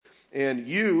And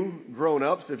you,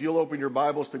 grown-ups, if you'll open your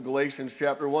Bibles to Galatians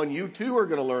chapter 1, you too are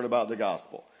going to learn about the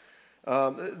gospel.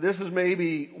 This is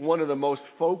maybe one of the most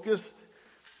focused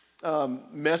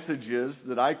messages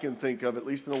that I can think of, at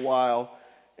least in a while.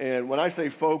 And when I say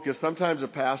focus, sometimes a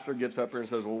pastor gets up here and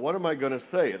says, well, what am I going to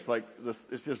say? It's like this,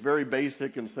 it's just very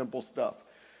basic and simple stuff.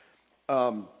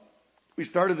 We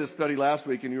started this study last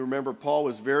week, and you remember Paul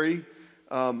was very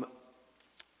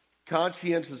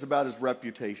conscientious about his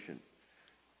reputation.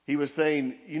 He was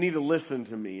saying, you need to listen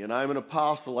to me, and I'm an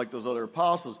apostle like those other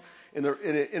apostles. And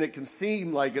it can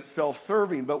seem like it's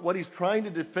self-serving, but what he's trying to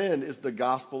defend is the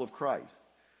gospel of Christ.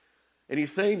 And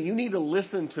he's saying, you need to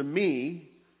listen to me,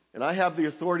 and I have the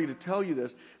authority to tell you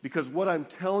this, because what I'm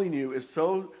telling you is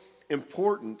so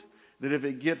important that if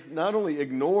it gets not only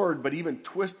ignored, but even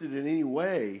twisted in any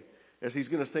way, as he's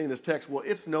going to say in this text, well,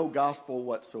 it's no gospel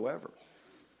whatsoever.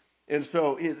 And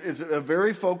so it's a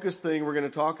very focused thing. We're going to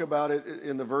talk about it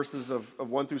in the verses of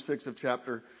 1 through 6 of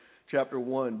chapter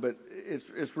 1. But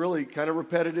it's really kind of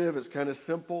repetitive. It's kind of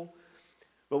simple.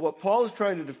 But what Paul is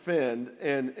trying to defend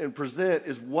and present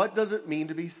is, what does it mean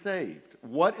to be saved?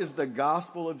 What is the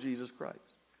gospel of Jesus Christ?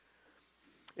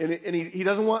 And he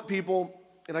doesn't want people,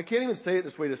 and I can't even say it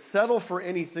this way, to settle for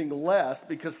anything less,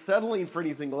 because settling for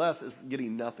anything less is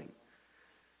getting nothing.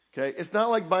 Okay? It's not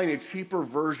like buying a cheaper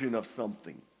version of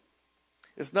something.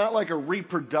 It's not like a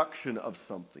reproduction of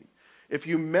something. If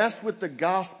you mess with the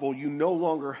gospel, you no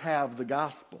longer have the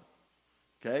gospel.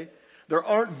 Okay? There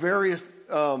aren't various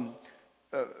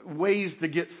ways to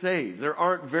get saved. There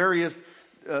aren't various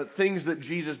things that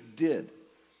Jesus did.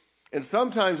 And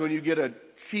sometimes when you get a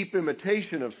cheap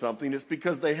imitation of something, it's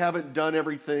because they haven't done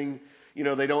everything,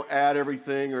 they don't add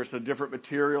everything, or it's a different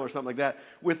material or something like that.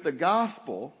 With the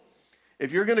gospel,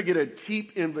 if you're going to get a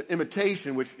cheap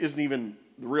imitation, which isn't even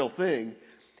the real thing,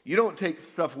 you don't take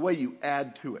stuff away, you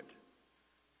add to it.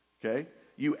 Okay?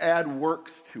 You add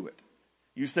works to it.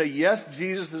 You say, yes,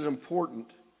 Jesus is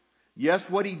important. Yes,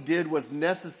 what he did was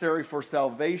necessary for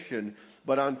salvation.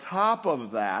 But on top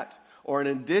of that, or in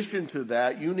addition to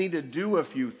that, you need to do a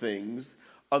few things.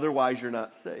 Otherwise, you're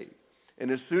not saved.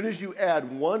 And as soon as you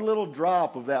add one little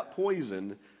drop of that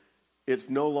poison,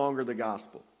 it's no longer the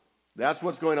gospel. That's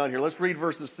what's going on here. Let's read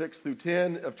verses 6 through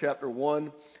 10 of chapter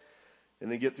 1.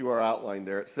 And then get through our outline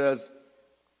there. It says,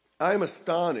 I am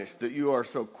astonished that you are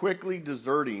so quickly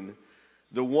deserting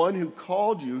the one who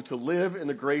called you to live in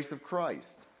the grace of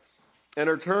Christ, and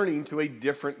are turning to a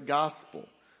different gospel,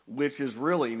 which is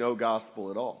really no gospel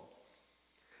at all.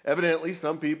 Evidently,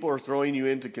 some people are throwing you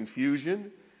into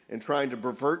confusion and trying to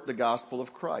pervert the gospel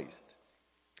of Christ.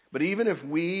 But even if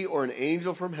we or an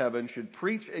angel from heaven should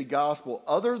preach a gospel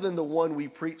other than the one we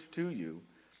preach to you,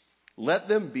 let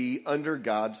them be under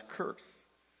God's curse.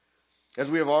 As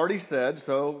we have already said,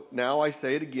 so now I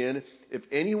say it again, if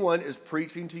anyone is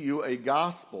preaching to you a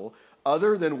gospel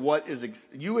other than what is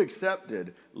you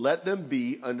accepted, let them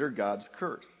be under God's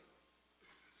curse.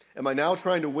 Am I now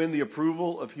trying to win the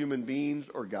approval of human beings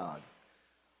or God?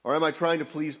 Or am I trying to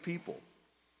please people?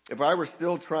 If I were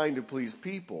still trying to please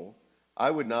people, I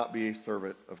would not be a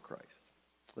servant of Christ.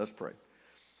 Let's pray.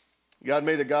 God,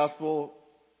 may the gospel,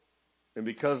 and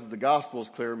because the gospel is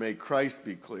clear, may Christ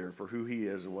be clear for who he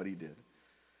is and what he did.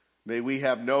 May we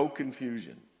have no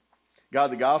confusion.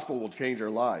 God, the gospel will change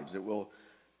our lives. It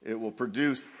will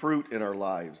produce fruit in our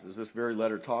lives, as this very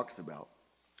letter talks about.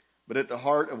 But at the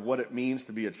heart of what it means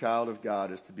to be a child of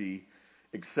God is to be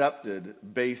accepted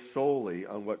based solely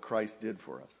on what Christ did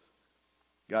for us.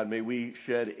 God, may we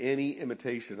shed any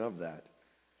imitation of that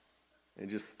and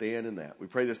just stand in that. We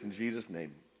pray this in Jesus'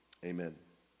 name. Amen.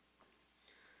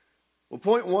 Well,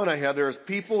 point one I have there is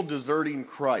people deserting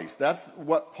Christ. That's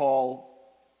what Paul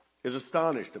is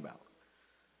astonished about.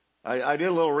 I did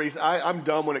a little research. I'm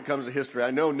dumb when it comes to history. I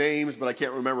know names, but I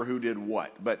can't remember who did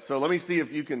what. So let me see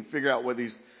if you can figure out what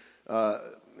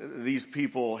these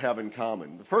people have in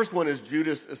common. The first one is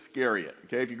Judas Iscariot.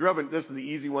 Okay, if you grew up in, this is the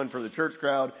easy one for the church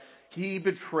crowd. He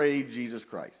betrayed Jesus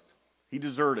Christ. He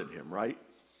deserted him, right?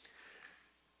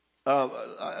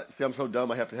 See, I'm so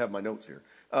dumb I have to have my notes here.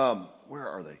 Where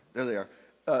are they? There they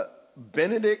are.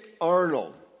 Benedict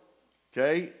Arnold.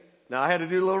 Okay. Now, I had to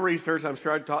do a little research. I'm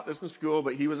sure I taught this in school,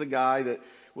 but he was a guy that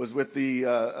was with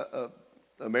the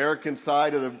American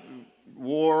side of the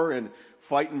war and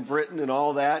fighting Britain and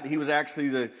all that. He was actually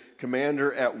the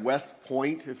commander at West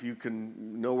Point, if you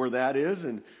can know where that is.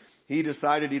 And he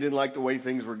decided he didn't like the way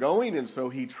things were going, and so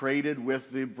he traded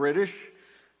with the British.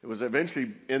 It was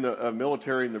eventually in the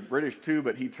military in the British too,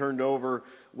 but he turned over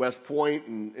West Point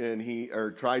and he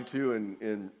tried to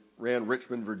and ran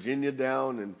Richmond, Virginia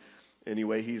down. And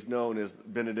anyway, he's known as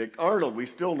Benedict Arnold. We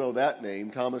still know that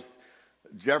name. Thomas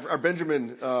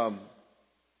Benjamin,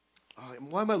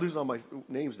 why am I losing all my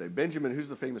names today? Benjamin, who's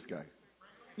the famous guy?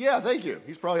 Yeah, thank you.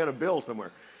 He's probably on a bill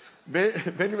somewhere.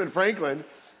 Benjamin Franklin,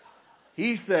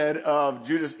 he said of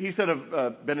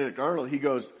Benedict Arnold, he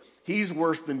goes, he's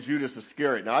worse than Judas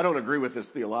Iscariot. Now, I don't agree with this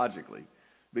theologically,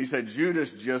 but he said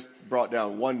Judas just brought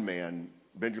down one man.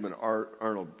 Benjamin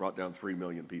Arnold brought down 3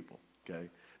 million people. Okay.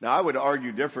 Now, I would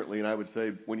argue differently, and I would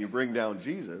say when you bring down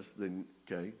Jesus, then,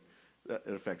 okay, that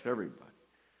it affects everybody.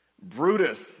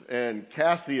 Brutus and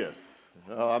Cassius,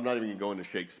 I'm not even going to go into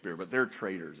Shakespeare, but they're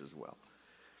traitors as well.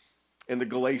 And the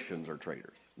Galatians are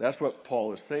traitors. That's what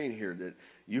Paul is saying here, that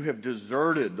you have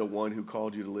deserted the one who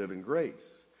called you to live in grace.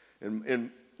 And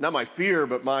not my fear,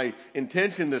 but my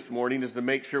intention this morning is to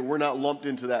make sure we're not lumped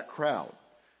into that crowd.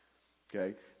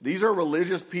 Okay? These are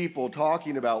religious people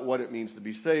talking about what it means to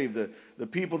be saved. The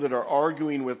people that are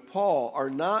arguing with Paul are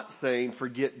not saying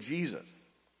forget Jesus.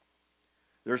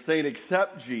 They're saying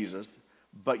accept Jesus,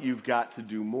 but you've got to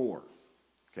do more.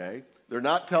 Okay? They're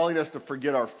not telling us to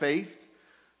forget our faith.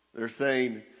 They're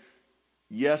saying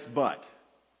yes, but,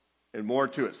 and more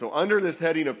to it. So under this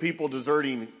heading of people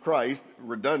deserting Christ,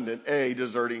 redundant,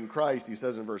 deserting Christ, he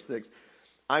says in verse 6,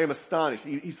 I am astonished.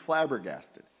 He's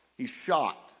flabbergasted. He's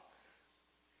shocked.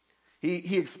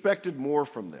 He expected more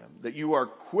from them, that you are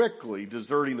quickly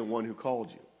deserting the one who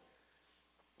called you.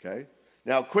 Okay?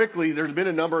 Now, quickly, there's been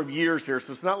a number of years here,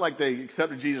 so it's not like they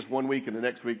accepted Jesus one week and the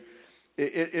next week.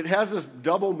 It has this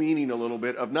double meaning a little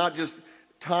bit of not just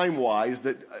time-wise,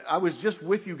 that I was just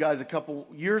with you guys a couple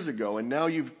years ago, and now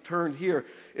you've turned here.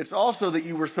 It's also that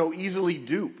you were so easily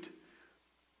duped.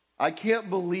 I can't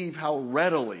believe how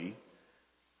readily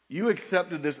you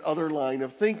accepted this other line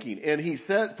of thinking. And he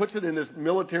puts it in this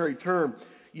military term,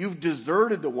 you've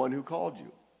deserted the one who called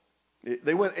you.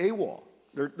 They went AWOL.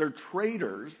 They're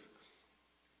traitors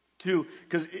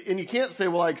and you can't say,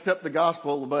 well, I accept the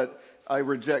gospel, but I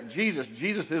reject Jesus.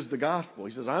 Jesus is the gospel.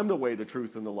 He says, I'm the way, the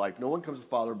truth, and the life. No one comes to the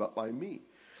Father but by me.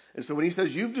 And so when he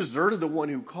says, you've deserted the one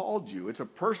who called you, it's a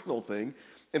personal thing.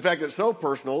 In fact, it's so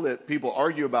personal that people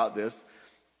argue about this.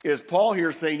 Is Paul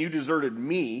here saying you deserted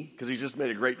me, because he's just made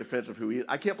a great defense of who he is.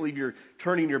 I can't believe you're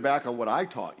turning your back on what I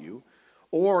taught you.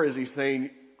 Or is he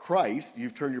saying Christ,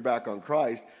 you've turned your back on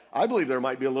Christ? I believe there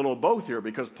might be a little of both here,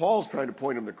 because Paul's trying to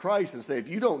point him to Christ and say, if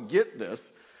you don't get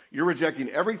this, you're rejecting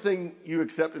everything you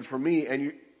accepted from me,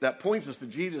 and that points us to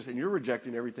Jesus, and you're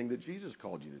rejecting everything that Jesus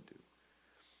called you to do.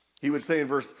 He would say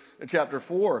in chapter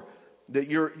 4 that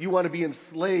you want to be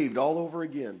enslaved all over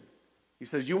again. He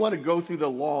says, you want to go through the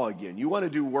law again. You want to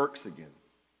do works again.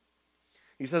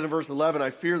 He says in verse 11,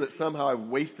 I fear that somehow I've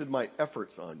wasted my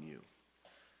efforts on you.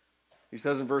 He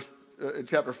says in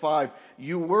chapter 5,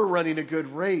 you were running a good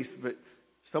race, but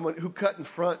someone who cut in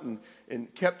front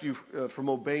and kept you from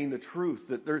obeying the truth.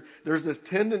 That there's this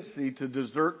tendency to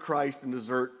desert Christ and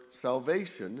desert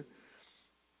salvation.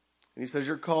 And he says,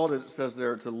 you're called, as it says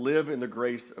there, to live in the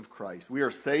grace of Christ. We are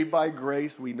saved by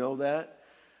grace. We know that.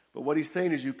 But what he's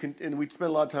saying is and we spent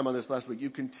a lot of time on this last week, you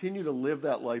continue to live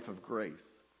that life of grace.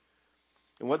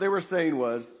 And what they were saying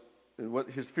was, and what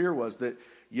his fear was, that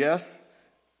yes,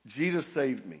 Jesus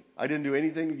saved me. I didn't do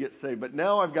anything to get saved, but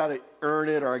now I've got to earn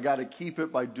it, or I got to keep it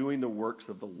by doing the works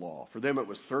of the law. For them it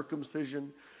was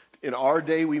circumcision. In our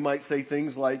day we might say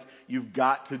things like, you've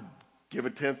got to give a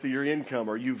tenth of your income,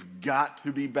 or you've got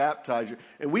to be baptized.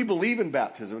 And we believe in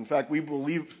baptism. In fact, we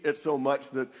believe it so much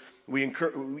that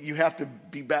you have to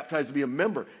be baptized to be a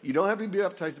member. You don't have to be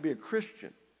baptized to be a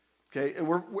Christian. Okay?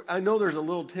 And I know there's a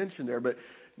little tension there, but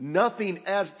nothing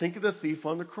adds. Think of the thief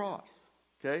on the cross.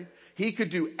 Okay? He could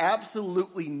do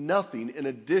absolutely nothing in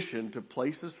addition to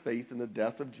place his faith in the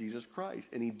death of Jesus Christ.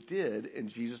 And he did, and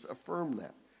Jesus affirmed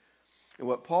that. And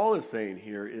what Paul is saying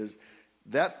here is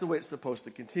that's the way it's supposed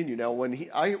to continue. Now, when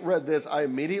I read this, I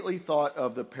immediately thought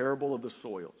of the parable of the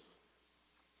soils.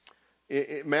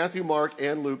 Matthew, Mark,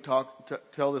 and Luke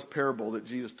tell this parable that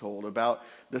Jesus told about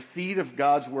the seed of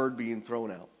God's word being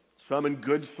thrown out. Some in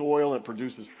good soil and it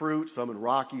produces fruit, some in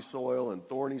rocky soil and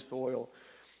thorny soil,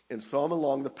 and some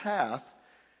along the path.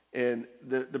 And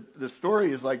the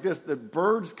story is like this: the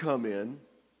birds come in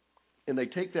and they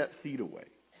take that seed away.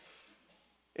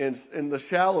 And in the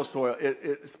shallow soil,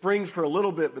 it springs for a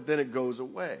little bit, but then it goes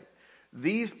away.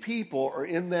 These people are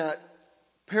in that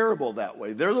parable that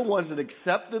way. They're the ones that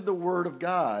accepted the word of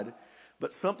God,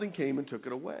 but something came and took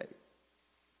it away.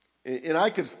 And I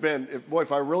could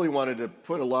if I really wanted to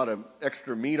put a lot of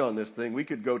extra meat on this thing, we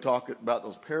could go talk about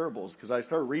those parables, because I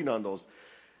started reading on those.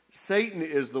 Satan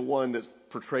is the one that's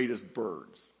portrayed as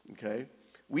birds. Okay,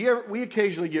 we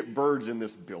occasionally get birds in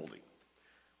this building.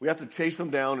 We have to chase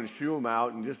them down and shoo them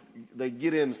out, and just they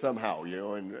get in somehow,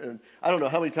 And I don't know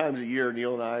how many times a year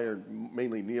Neil and I, or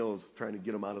mainly Neil, is trying to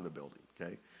get them out of the building.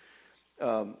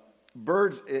 Okay,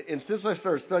 birds. And since I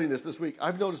started studying this week,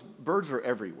 I've noticed birds are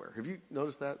everywhere. Have you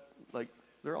noticed that? Like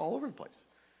they're all over the place.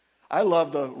 I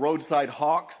love the roadside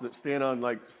hawks that stand on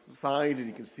like signs, and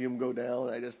you can see them go down.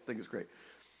 I just think it's great.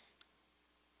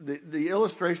 The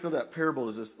illustration of that parable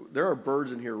is this: there are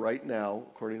birds in here right now,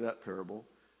 according to that parable.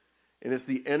 And it's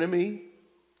the enemy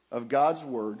of God's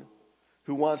word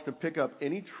who wants to pick up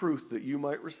any truth that you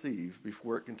might receive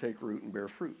before it can take root and bear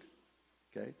fruit.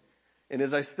 Okay? And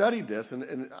as I studied this,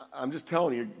 and I'm just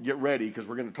telling you, get ready, because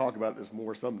we're going to talk about this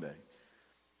more someday.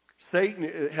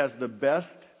 Satan has the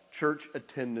best church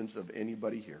attendance of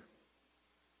anybody here.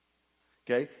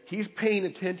 Okay? He's paying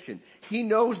attention. He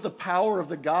knows the power of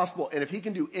the gospel, and if he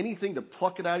can do anything to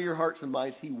pluck it out of your hearts and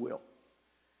minds, he will.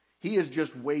 He is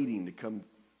just waiting to come.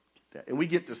 And we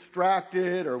get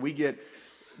distracted, or we get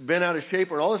bent out of shape,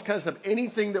 or all this kind of stuff.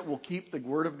 Anything that will keep the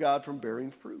word of God from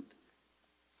bearing fruit.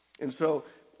 And so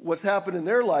what's happened in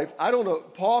their life, I don't know.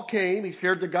 Paul came, he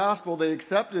shared the gospel, they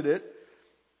accepted it.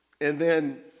 And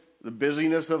then the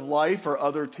busyness of life or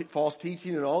other false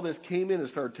teaching and all this came in and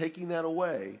started taking that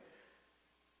away.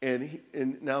 And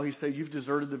now he said, you've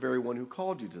deserted the very one who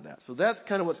called you to that. So that's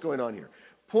kind of what's going on here.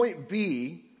 Point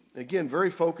B, again, very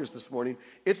focused this morning.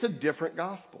 It's a different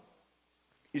gospel.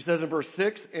 He says in verse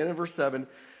 6 and in verse 7,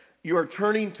 you are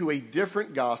turning to a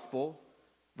different gospel,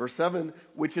 verse 7,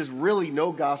 which is really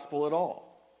no gospel at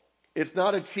all. It's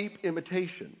not a cheap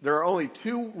imitation. There are only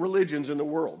two religions in the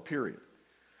world, period.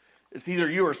 It's either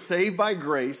you are saved by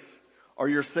grace or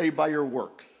you're saved by your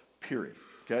works, period.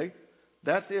 Okay?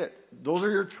 That's it. Those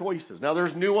are your choices. Now,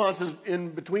 there's nuances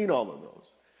in between all of those.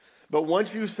 But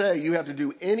once you say you have to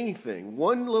do anything,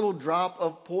 one little drop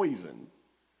of poison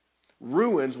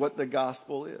ruins what the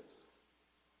gospel is.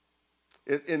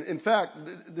 In fact,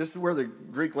 this is where the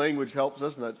Greek language helps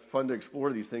us, and it's fun to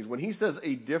explore these things. When he says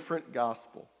a different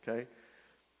gospel, okay,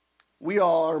 we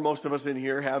all, or most of us in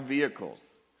here, have vehicles.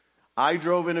 I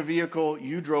drove in a vehicle,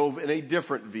 you drove in a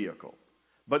different vehicle.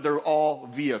 But they're all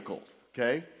vehicles,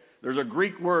 okay? There's a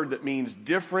Greek word that means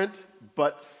different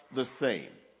but the same,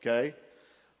 okay?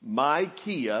 My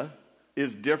Kia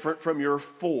is different from your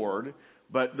Ford,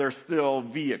 but they're still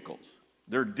vehicles.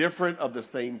 They're different of the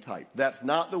same type. That's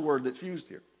not the word that's used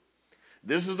here.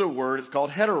 This is the word, it's called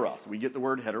heteros. We get the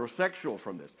word heterosexual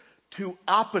from this. Two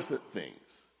opposite things,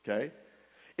 okay?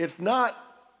 It's not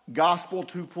gospel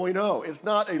 2.0. It's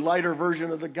not a lighter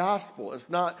version of the gospel. It's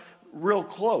not real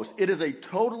close. It is a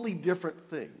totally different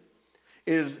thing.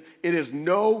 It is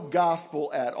no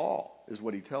gospel at all, is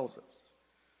what he tells us.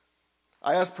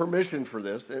 I asked permission for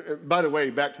this. By the way,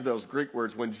 back to those Greek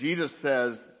words, when Jesus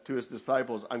says to his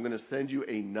disciples, I'm going to send you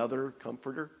another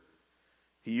comforter,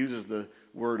 he uses the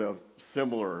word of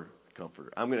similar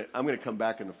comforter. I'm going to come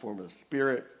back in the form of the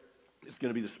Spirit. It's going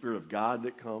to be the Spirit of God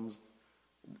that comes.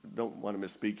 Don't want to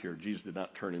misspeak here. Jesus did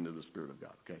not turn into the Spirit of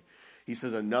God, okay? He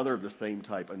says another of the same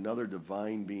type, another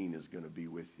divine being is going to be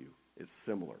with you. It's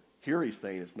similar. Here he's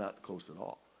saying it's not close at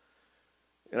all.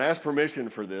 And I asked permission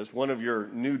for this. One of your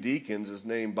new deacons is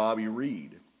named Bobby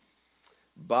Reed.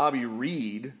 Bobby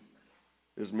Reed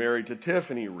is married to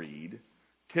Tiffany Reed.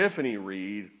 Tiffany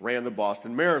Reed ran the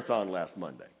Boston Marathon last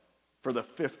Monday for the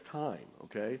 5th time,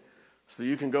 okay? So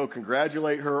you can go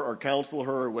congratulate her or counsel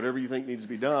her or whatever you think needs to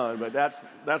be done, but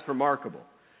that's remarkable.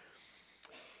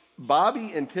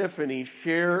 Bobby and Tiffany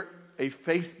share a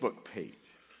Facebook page,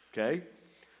 okay?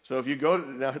 So if you go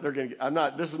to, now they're going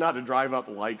to, this is not to drive up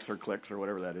likes or clicks or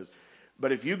whatever that is.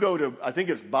 But if you go to, I think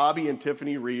it's Bobby and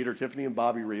Tiffany Reed or Tiffany and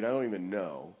Bobby Reed, I don't even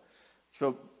know.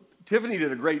 So Tiffany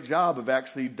did a great job of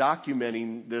actually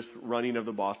documenting this running of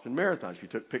the Boston Marathon. She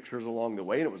took pictures along the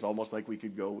way, and it was almost like we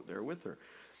could go there with her.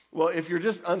 Well, if you're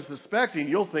just unsuspecting,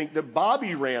 you'll think that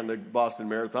Bobby ran the Boston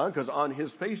Marathon because on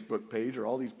his Facebook page are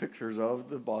all these pictures of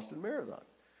the Boston Marathon.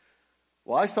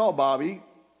 Well, I saw Bobby,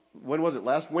 when was it,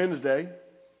 last Wednesday.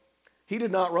 He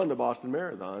did not run the Boston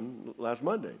Marathon last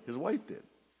Monday. His wife did.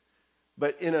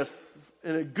 But in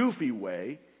a goofy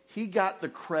way, he got the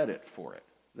credit for it.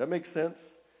 Does that make sense?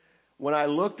 When I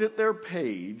looked at their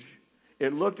page,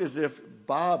 it looked as if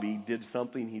Bobby did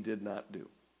something he did not do.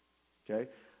 Okay?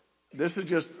 This is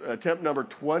just attempt number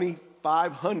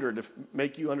 2,500 to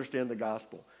make you understand the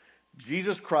gospel.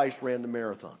 Jesus Christ ran the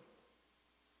marathon.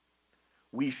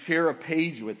 We share a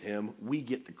page with him. We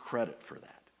get the credit for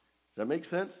that. Does that make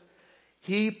sense?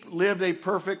 He lived a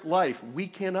perfect life. We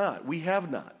cannot. We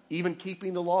have not. Even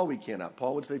keeping the law, we cannot.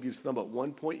 Paul would say if you stumble at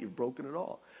one point, you've broken it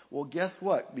all. Well, guess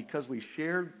what? Because we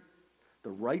shared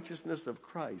The righteousness of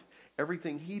Christ.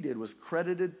 Everything he did was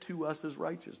credited to us as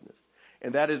righteousness.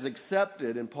 And that is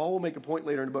accepted, and Paul will make a point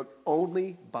later in the book,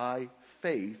 only by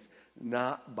faith,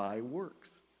 not by works.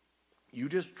 You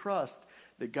just trust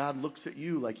that God looks at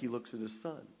you like he looks at his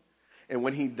son. And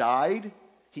when he died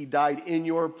in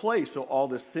your place. So all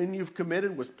the sin you've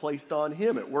committed was placed on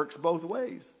him. It works both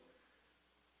ways.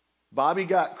 Bobby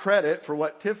got credit for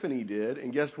what Tiffany did,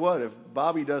 and guess what? If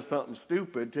Bobby does something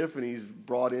stupid, Tiffany's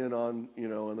brought in on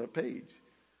the page.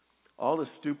 All the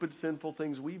stupid, sinful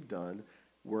things we've done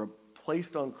were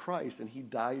placed on Christ, and he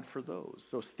died for those.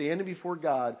 So standing before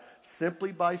God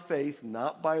simply by faith,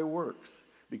 not by works,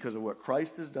 because of what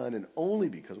Christ has done, and only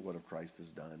because of what Christ has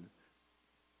done,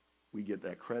 we get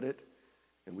that credit,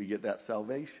 and we get that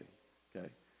salvation. Okay.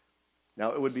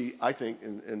 Now, it would be, I think,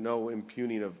 and no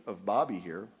impugning of Bobby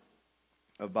here,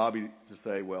 of Bobby to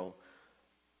say, well,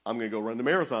 I'm going to go run the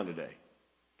marathon today,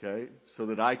 okay, so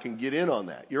that I can get in on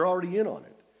that. You're already in on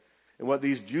it. And what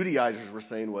these Judaizers were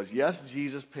saying was, yes,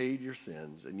 Jesus paid your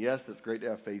sins, and yes, it's great to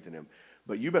have faith in him,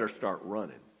 but you better start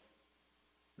running.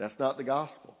 That's not the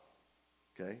gospel,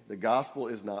 okay? The gospel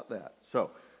is not that. So,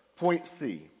 point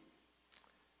C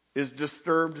is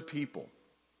disturbed people.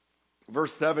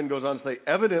 Verse 7 goes on to say,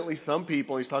 evidently some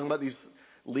people, he's talking about these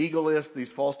legalists,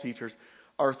 these false teachers,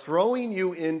 are throwing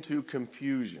you into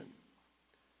confusion.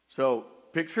 So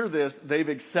picture this, they've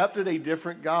accepted a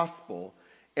different gospel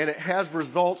and it has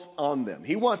results on them.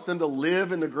 He wants them to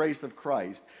live in the grace of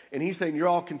Christ, and he's saying you're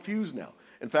all confused now.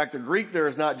 In fact, the Greek there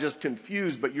is not just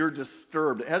confused, but you're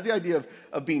disturbed. It has the idea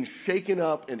of being shaken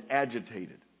up and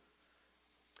agitated.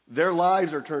 Their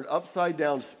lives are turned upside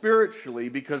down spiritually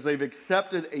because they've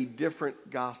accepted a different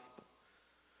gospel.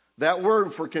 That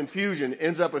word for confusion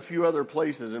ends up a few other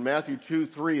places. In Matthew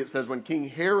 2:3, it says, when King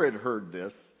Herod heard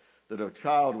this, that a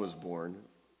child was born,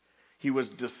 he was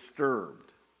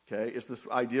disturbed. Okay, it's this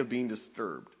idea of being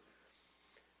disturbed.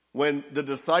 When the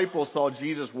disciples saw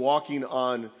Jesus walking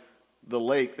on the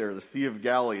lake there, the Sea of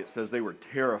Galilee, it says they were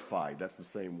terrified. That's the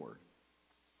same word.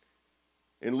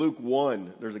 In Luke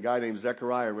 1, there's a guy named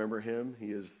Zechariah. Remember him?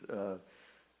 He is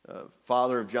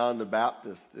father of John the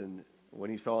Baptist. And when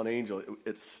he saw an angel,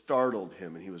 it startled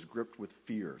him, and he was gripped with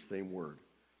fear. Same word.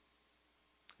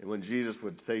 And when Jesus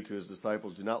would say to his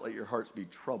disciples, do not let your hearts be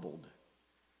troubled,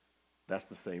 that's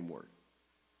the same word.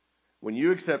 When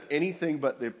you accept anything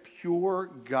but the pure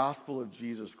gospel of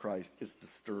Jesus Christ, it's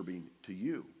disturbing to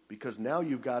you. Because now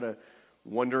you've got to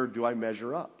wonder, do I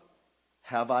measure up?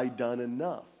 Have I done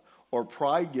enough? Or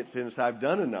pride gets in and says, I've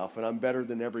done enough and I'm better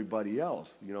than everybody else.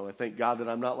 I thank God that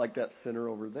I'm not like that sinner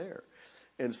over there.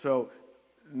 And so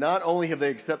not only have they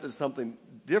accepted something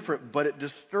different, but it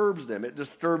disturbs them. It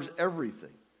disturbs everything.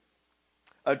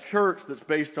 A church that's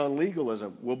based on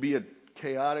legalism will be a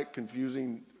chaotic,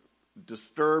 confusing,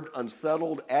 disturbed,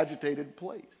 unsettled, agitated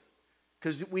place.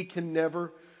 Because we can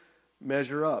never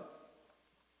measure up.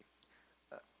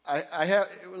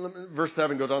 Verse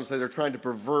 7 goes on to say they're trying to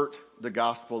pervert the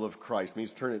gospel of Christ. It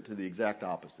means turn it to the exact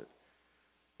opposite.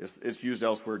 It's used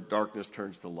elsewhere, darkness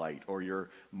turns to light, or your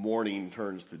mourning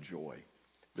turns to joy.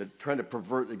 They're trying to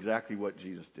pervert exactly what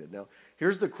Jesus did. Now,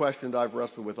 here's the question that I've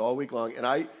wrestled with all week long, and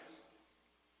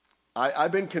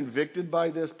I've been convicted by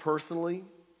this personally.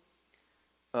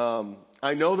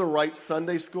 I know the right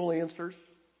Sunday school answers.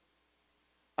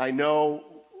 I know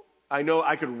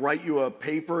I could write you a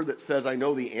paper that says I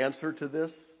know the answer to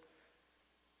this.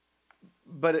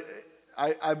 But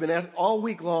I've been asked, all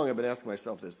week long I've been asking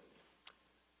myself this.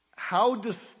 How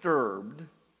disturbed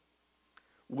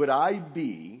would I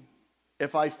be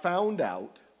if I found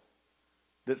out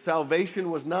that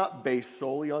salvation was not based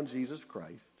solely on Jesus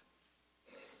Christ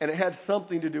and it had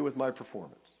something to do with my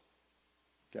performance?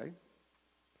 Okay?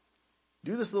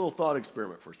 Do this little thought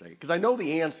experiment for a second, because I know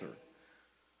the answer.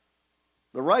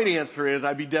 The right answer is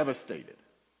I'd be devastated.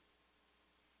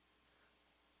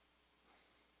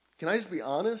 Can I just be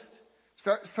honest?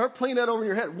 Start playing that over in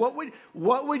your head.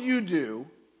 What would you do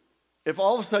if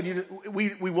all of a sudden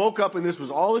we woke up and this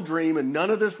was all a dream and none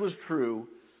of this was true?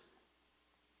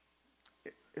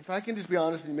 If I can just be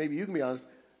honest, and maybe you can be honest,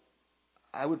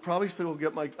 I would probably still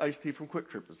get my iced tea from Quick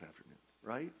Trip this afternoon,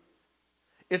 right?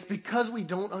 It's because we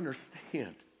don't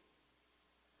understand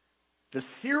the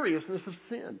seriousness of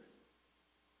sin.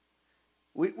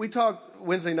 We talked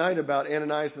Wednesday night about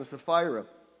Ananias and Sapphira,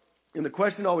 and the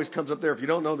question always comes up there. If you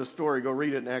don't know the story, go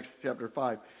read it in Acts chapter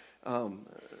 5.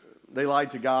 They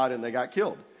lied to God and they got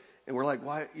killed. And we're like,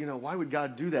 why would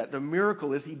God do that? The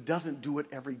miracle is he doesn't do it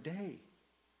every day.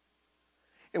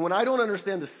 And when I don't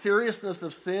understand the seriousness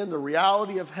of sin, the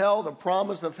reality of hell, the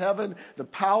promise of heaven, the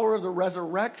power of the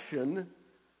resurrection,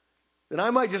 then I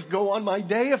might just go on my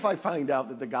day if I find out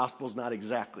that the gospel's not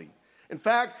exactly. In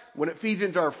fact, when it feeds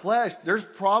into our flesh, there's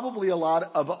probably a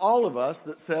lot of all of us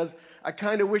that says, I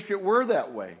kind of wish it were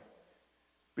that way.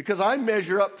 Because I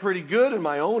measure up pretty good in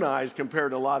my own eyes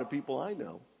compared to a lot of people I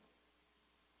know.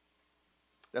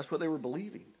 That's what they were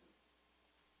believing.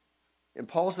 And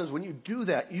Paul says, when you do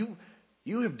that,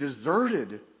 you have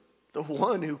deserted the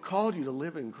one who called you to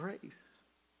live in grace.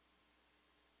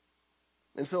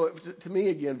 And so, to me,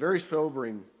 again, very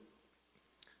sobering.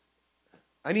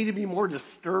 I need to be more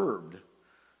disturbed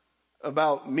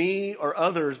about me or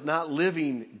others not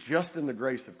living just in the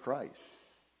grace of Christ.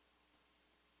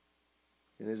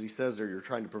 And as he says there, you're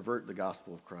trying to pervert the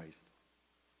gospel of Christ.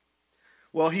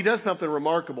 Well, he does something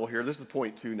remarkable here. This is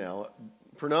point 2 now.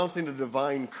 Pronouncing the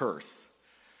divine curse.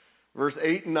 Verse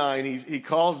 8 and 9, he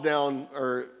calls down,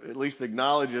 or at least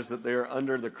acknowledges that they are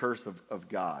under the curse of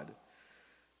God.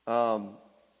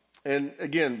 And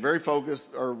again, very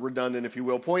focused or redundant, if you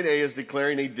will. Point A is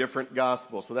declaring a different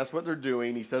gospel. So that's what they're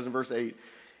doing. He says in verse 8,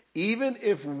 even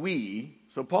if we,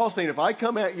 so Paul's saying, if I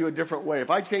come at you a different way, if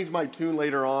I change my tune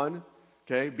later on,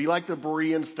 okay, be like the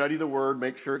Bereans, study the word,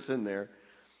 make sure it's in there,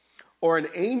 or an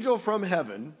angel from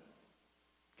heaven,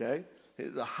 okay,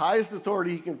 the highest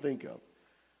authority he can think of.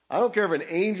 I don't care if an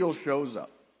angel shows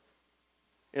up.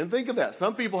 And think of that.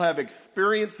 Some people have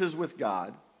experiences with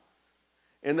God,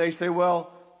 and they say,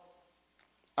 well,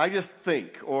 I just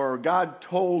think, or God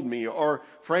told me, or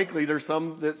frankly, there's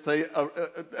some that say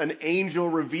an angel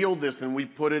revealed this and we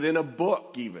put it in a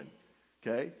book even,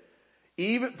 okay?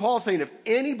 Even Paul's saying if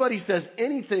anybody says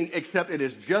anything except it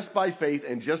is just by faith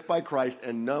and just by Christ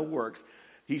and no works,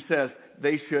 he says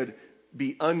they should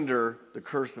be under the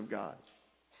curse of God.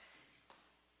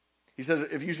 He says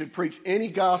if you should preach any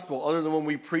gospel other than one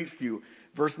we preached to you,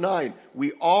 verse 9,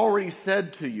 we already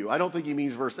said to you. I don't think he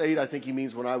means verse 8. I think he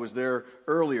means when I was there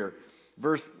earlier.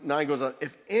 Verse 9 goes on,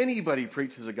 if anybody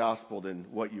preaches a gospel, then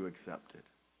what you accepted.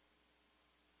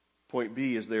 Point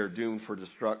B is they are doomed for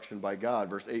destruction by God.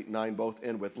 Verse 8 and 9 both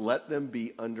end with, let them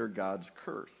be under God's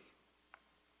curse.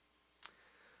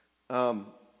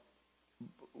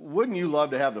 Wouldn't you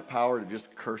love to have the power to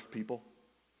just curse people?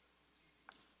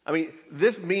 I mean,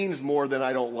 this means more than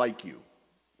I don't like you,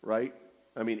 right?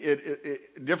 I mean,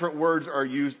 different words are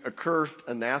used, accursed,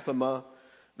 anathema,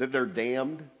 that they're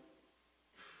damned.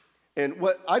 And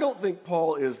what I don't think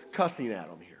Paul is cussing at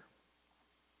them here.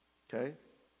 Okay?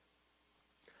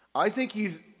 I think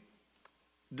he's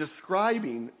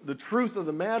describing the truth of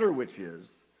the matter, which is,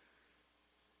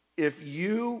 if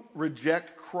you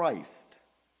reject Christ,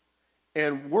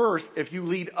 and worse, if you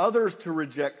lead others to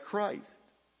reject Christ,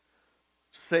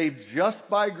 saved just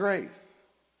by grace,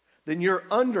 then you're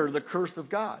under the curse of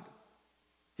God.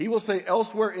 He will say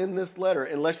elsewhere in this letter,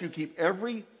 unless you keep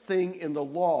everything in the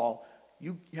law,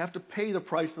 you have to pay the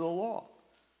price of the law.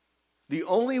 The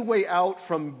only way out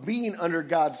from being under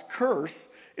God's curse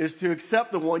is to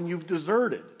accept the one you've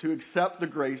deserted, to accept the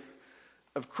grace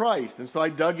of Christ. And so I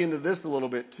dug into this a little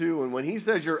bit too. And when he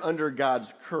says you're under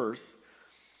God's curse,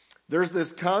 there's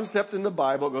this concept in the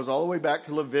Bible. It goes all the way back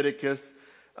to Leviticus.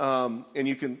 And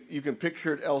you can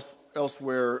picture it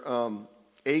elsewhere.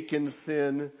 Achan's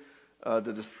sin,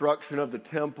 the destruction of the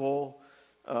temple,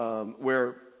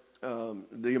 where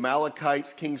the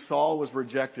Amalekites, King Saul was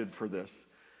rejected for this.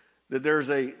 That there's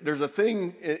a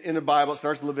thing in the Bible, it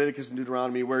starts in Leviticus and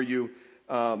Deuteronomy, where you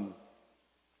could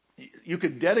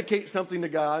dedicate something to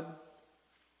God,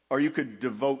 or you could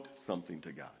devote something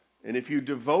to God. And if you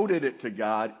devoted it to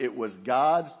God, it was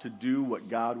God's to do what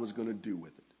God was going to do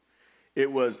with it.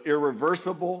 It was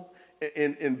irreversible.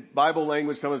 In Bible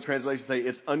language, some of the translations say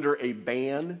it's under a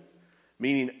ban,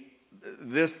 meaning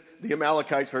the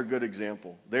Amalekites are a good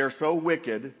example. They are so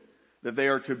wicked that they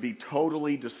are to be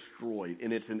totally destroyed,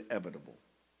 and it's inevitable.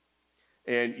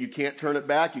 And you can't turn it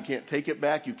back, you can't take it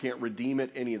back, you can't redeem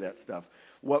it, any of that stuff.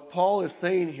 What Paul is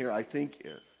saying here, I think,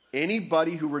 is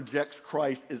anybody who rejects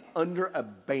Christ is under a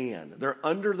ban. They're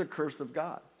under the curse of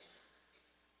God.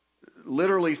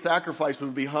 Literally, sacrifice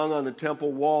would be hung on the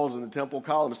temple walls and the temple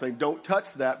columns saying, don't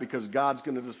touch that because God's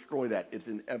going to destroy that. It's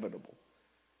inevitable.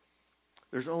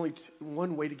 There's only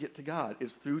one way to get to God.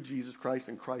 It's through Jesus Christ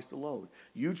and Christ alone.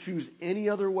 You choose any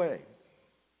other way.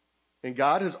 And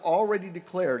God has already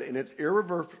declared, and it's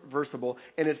irreversible,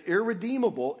 and it's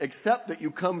irredeemable, except that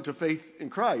you come to faith in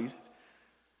Christ.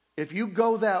 If you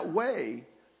go that way,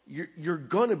 you're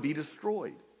going to be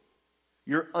destroyed.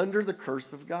 You're under the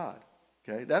curse of God.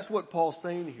 Okay, that's what Paul's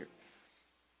saying here.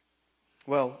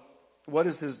 Well, what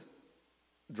is his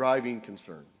driving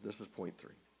concern? This is point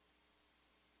 3.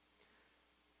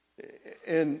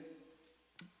 And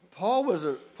Paul was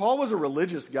a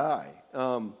religious guy.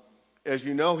 As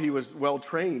you know, he was well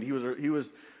trained. He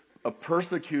was a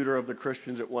persecutor of the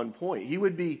Christians at one point. He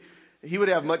would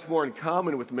have much more in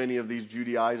common with many of these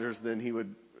Judaizers than you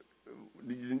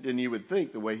would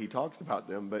think, the way he talks about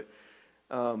them. But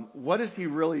what is he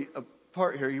really a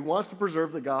part here? He wants to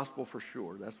preserve the gospel for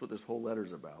sure. That's what this whole letter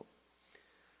is about.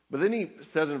 But then he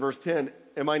says in verse 10,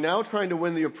 am I now trying to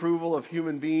win the approval of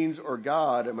human beings or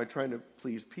God? Am I trying to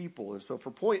please people? And so for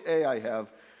point A, I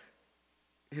have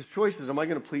his choice is, am I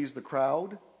going to please the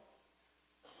crowd?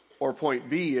 Or point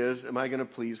B is, am I going to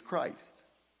please Christ?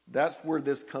 That's where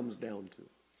this comes down to.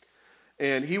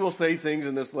 And he will say things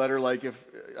in this letter like, if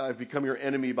I've become your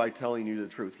enemy by telling you the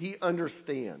truth. He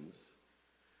understands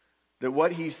that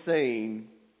what he's saying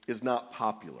is not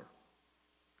popular.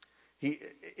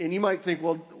 And you might think,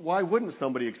 well, why wouldn't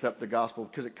somebody accept the gospel?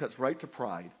 Because it cuts right to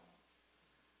pride.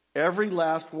 Every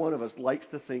last one of us likes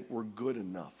to think we're good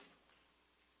enough.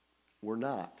 We're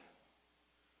not.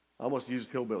 I almost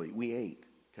used hillbilly. We ain't,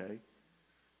 okay?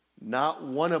 Not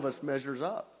one of us measures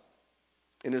up.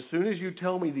 And as soon as you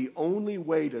tell me the only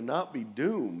way to not be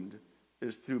doomed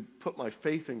is to put my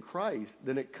faith in Christ,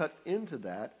 then it cuts into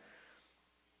that.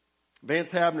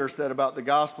 Vance Havner said about the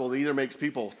gospel, it either makes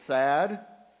people sad,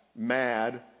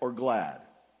 mad, or glad.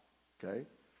 Okay?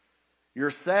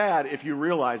 You're sad if you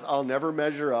realize I'll never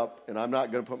measure up and I'm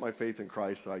not going to put my faith in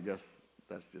Christ, so I guess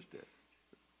that's just it.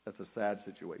 That's a sad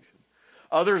situation.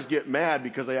 Others get mad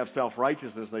because they have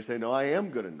self-righteousness. They say, no, I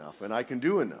am good enough and I can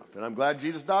do enough. And I'm glad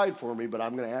Jesus died for me, but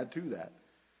I'm going to add to that.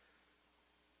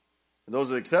 And those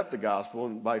that accept the gospel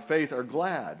and by faith are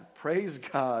glad. Praise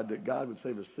God that God would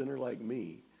save a sinner like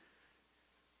me.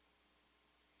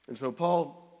 And so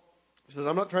Paul says,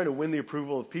 I'm not trying to win the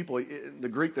approval of people. The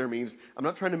Greek there means, I'm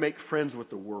not trying to make friends with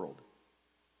the world.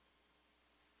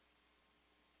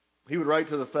 He would write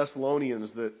to the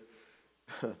Thessalonians that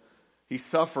he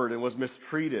suffered and was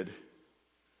mistreated.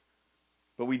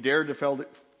 But we dared to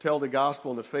tell the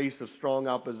gospel in the face of strong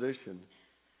opposition.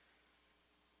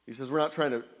 He says, we're not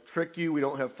trying to trick you. We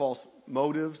don't have false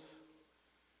motives.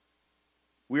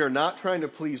 We are not trying to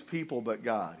please people but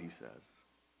God, he says.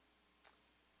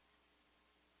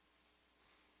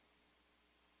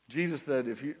 Jesus said,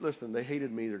 they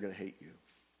hated me, they're going to hate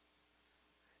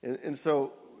you. And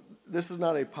so this is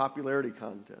not a popularity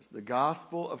contest. The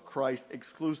gospel of Christ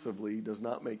exclusively does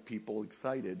not make people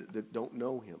excited that don't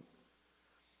know him.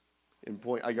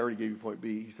 I already gave you point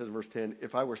B. He says in verse 10,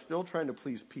 if I were still trying to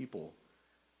please people,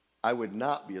 I would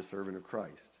not be a servant of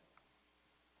Christ.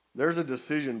 There's a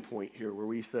decision point here where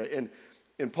we say,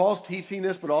 and Paul's teaching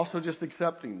this, but also just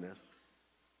accepting this.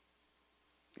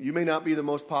 You may not be the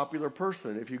most popular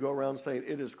person if you go around saying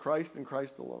it is Christ and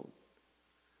Christ alone.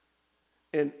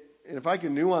 And if I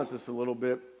can nuance this a little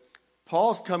bit,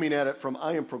 Paul's coming at it from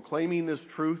I am proclaiming this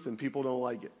truth and people don't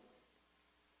like it.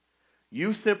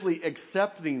 You simply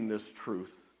accepting this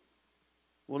truth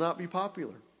will not be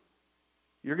popular.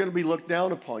 You're going to be looked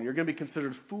down upon. You're going to be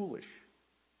considered foolish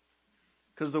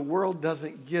because the world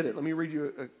doesn't get it. Let me read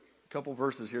you a couple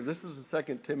verses here. This is in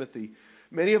 2 Timothy.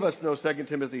 Many of us know 2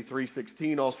 Timothy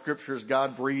 3:16. All scripture is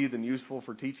God-breathed and useful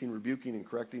for teaching, rebuking, and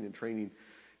correcting, and training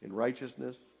in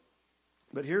righteousness.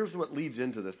 But here's what leads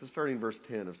into this. This is starting in verse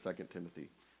 10 of 2 Timothy.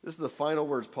 This is the final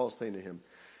words Paul's saying to him.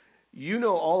 You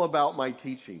know all about my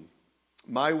teaching,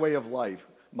 my way of life,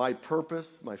 my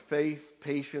purpose, my faith,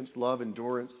 patience, love,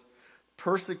 endurance,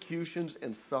 persecutions,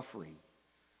 and suffering.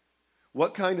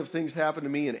 What kind of things happened to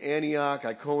me in Antioch,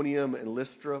 Iconium, and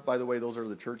Lystra? By the way, those are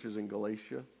the churches in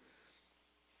Galatia.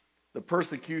 The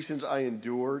persecutions I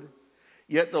endured,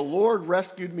 yet the Lord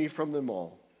rescued me from them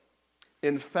all.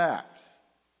 In fact,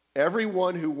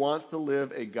 everyone who wants to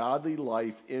live a godly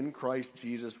life in Christ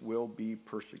Jesus will be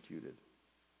persecuted.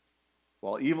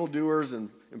 While evildoers and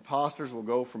impostors will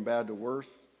go from bad to worse,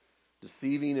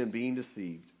 deceiving and being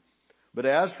deceived. But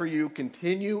as for you,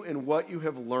 continue in what you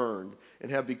have learned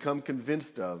and have become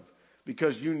convinced of,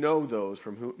 because you know those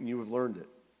from whom you have learned it.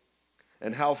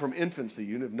 And how from infancy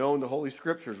you have known the Holy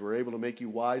Scriptures were able to make you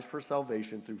wise for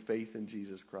salvation through faith in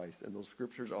Jesus Christ. And those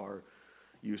Scriptures are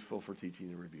useful for teaching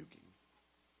and rebuking.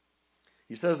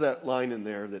 He says that line in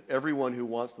there that everyone who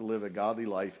wants to live a godly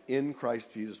life in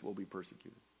Christ Jesus will be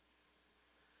persecuted.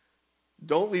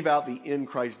 Don't leave out the in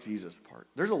Christ Jesus part.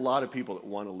 There's a lot of people that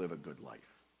want to live a good life.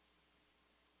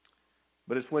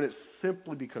 But it's when it's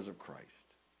simply because of Christ.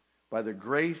 By the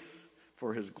grace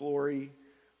for his glory,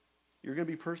 you're going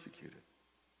to be persecuted.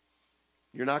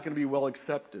 You're not going to be well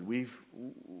accepted.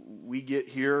 We get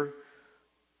here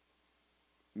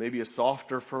maybe a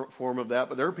softer form of that,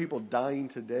 but there are people dying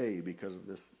today because of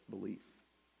this belief.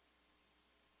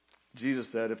 Jesus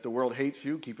said, if the world hates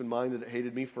you, keep in mind that it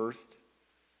hated me first.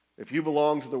 If you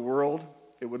belong to the world,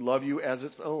 it would love you as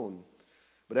its own.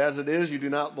 But as it is, you do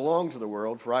not belong to the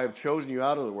world, for I have chosen you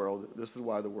out of the world. This is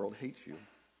why the world hates you.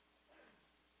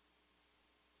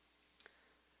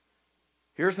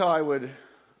 Here's how I would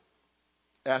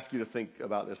ask you to think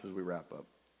about this as we wrap up.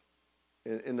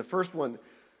 In the first one,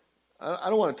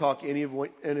 I don't want to talk any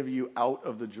of you out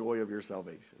of the joy of your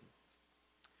salvation.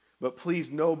 But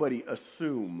please, nobody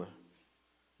assume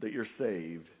that you're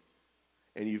saved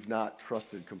and you've not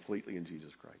trusted completely in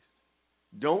Jesus Christ.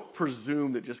 Don't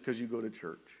presume that just because you go to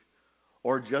church,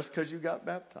 or just because you got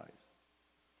baptized,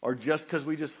 or just because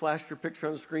we just flashed your picture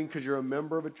on the screen because you're a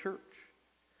member of a church.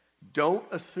 Don't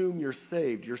assume you're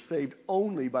saved. You're saved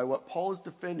only by what Paul is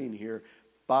defending here,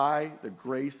 by the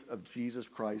grace of Jesus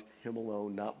Christ, him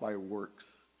alone, not by works.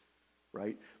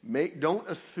 Right? Don't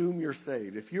assume you're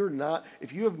saved. If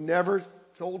you have never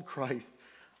told Christ,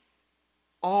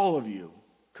 all of you,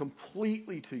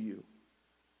 completely to you,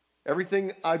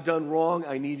 everything I've done wrong,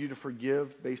 I need you to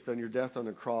forgive based on your death on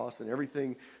the cross, and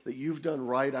everything that you've done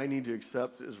right, I need to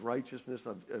accept as righteousness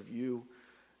of you,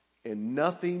 and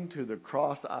nothing to the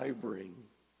cross I bring,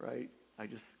 right? I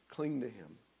just cling to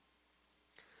him.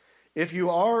 If you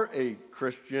are a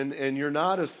Christian and you're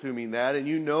not assuming that, and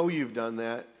you know you've done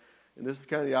that, and this is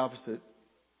kind of the opposite,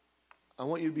 I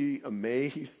want you to be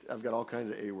amazed. I've got all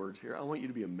kinds of A words here. I want you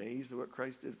to be amazed at what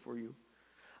Christ did for you.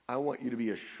 I want you to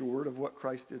be assured of what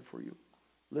Christ did for you.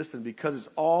 Listen, because it's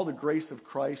all the grace of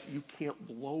Christ, you can't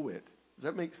blow it. Does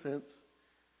that make sense?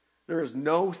 There is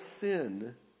no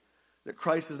sin that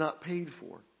Christ has not paid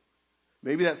for.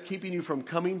 Maybe that's keeping you from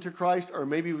coming to Christ, or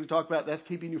maybe we talk about that's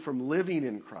keeping you from living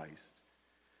in Christ.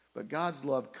 But God's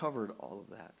love covered all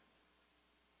of that.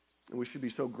 And we should be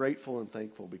so grateful and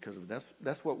thankful because of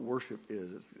that's what worship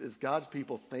is. It's God's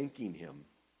people thanking him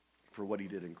for what he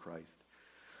did in Christ.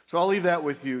 So I'll leave that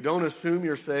with you. Don't assume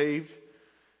you're saved.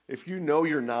 If you know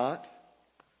you're not,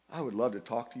 I would love to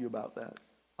talk to you about that.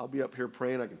 I'll be up here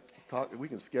praying. We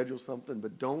can schedule something,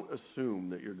 but don't assume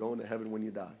that you're going to heaven when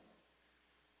you die.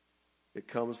 It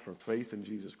comes from faith in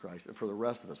Jesus Christ. And for the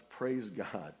rest of us, praise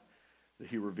God that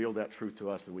he revealed that truth to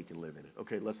us and we can live in it.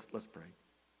 Okay, let's pray.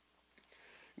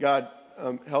 God,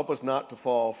 help us not to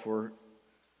fall for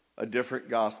a different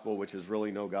gospel, which is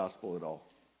really no gospel at all.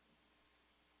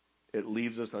 It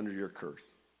leaves us under your curse.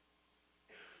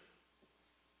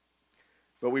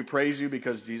 But we praise you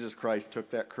because Jesus Christ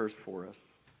took that curse for us.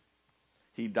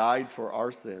 He died for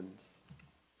our sins.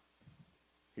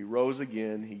 He rose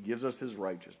again. He gives us his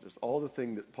righteousness. All the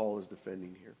thing that Paul is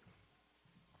defending here.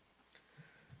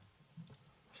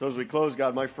 So as we close,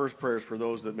 God, my first prayer is for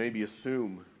those that maybe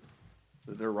assume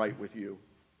that they're right with you.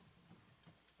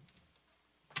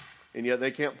 And yet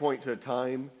they can't point to a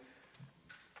time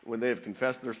when they have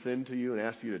confessed their sin to you and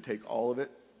asked you to take all of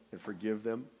it and forgive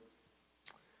them.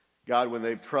 God, when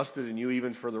they've trusted in you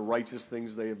even for the righteous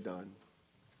things they have done.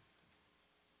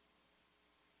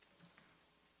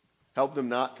 Help them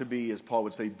not to be, as Paul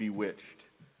would say, bewitched.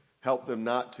 Help them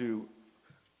not to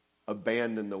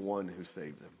abandon the one who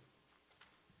saved them.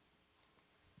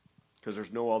 Because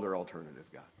there's no other alternative,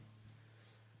 God.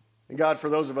 And God, for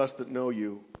those of us that know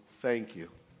you, thank you.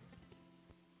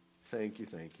 Thank you,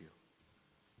 thank you.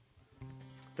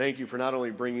 Thank you for not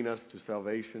only bringing us to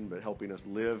salvation, but helping us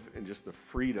live in just the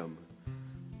freedom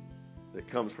that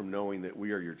comes from knowing that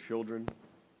we are your children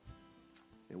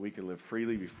and we can live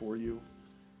freely before you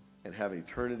and have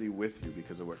eternity with you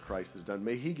because of what Christ has done.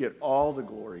 May he get all the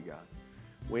glory,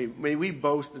 God. May we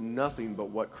boast in nothing but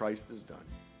what Christ has done.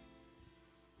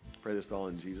 Pray this all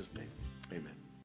in Jesus' name. Amen.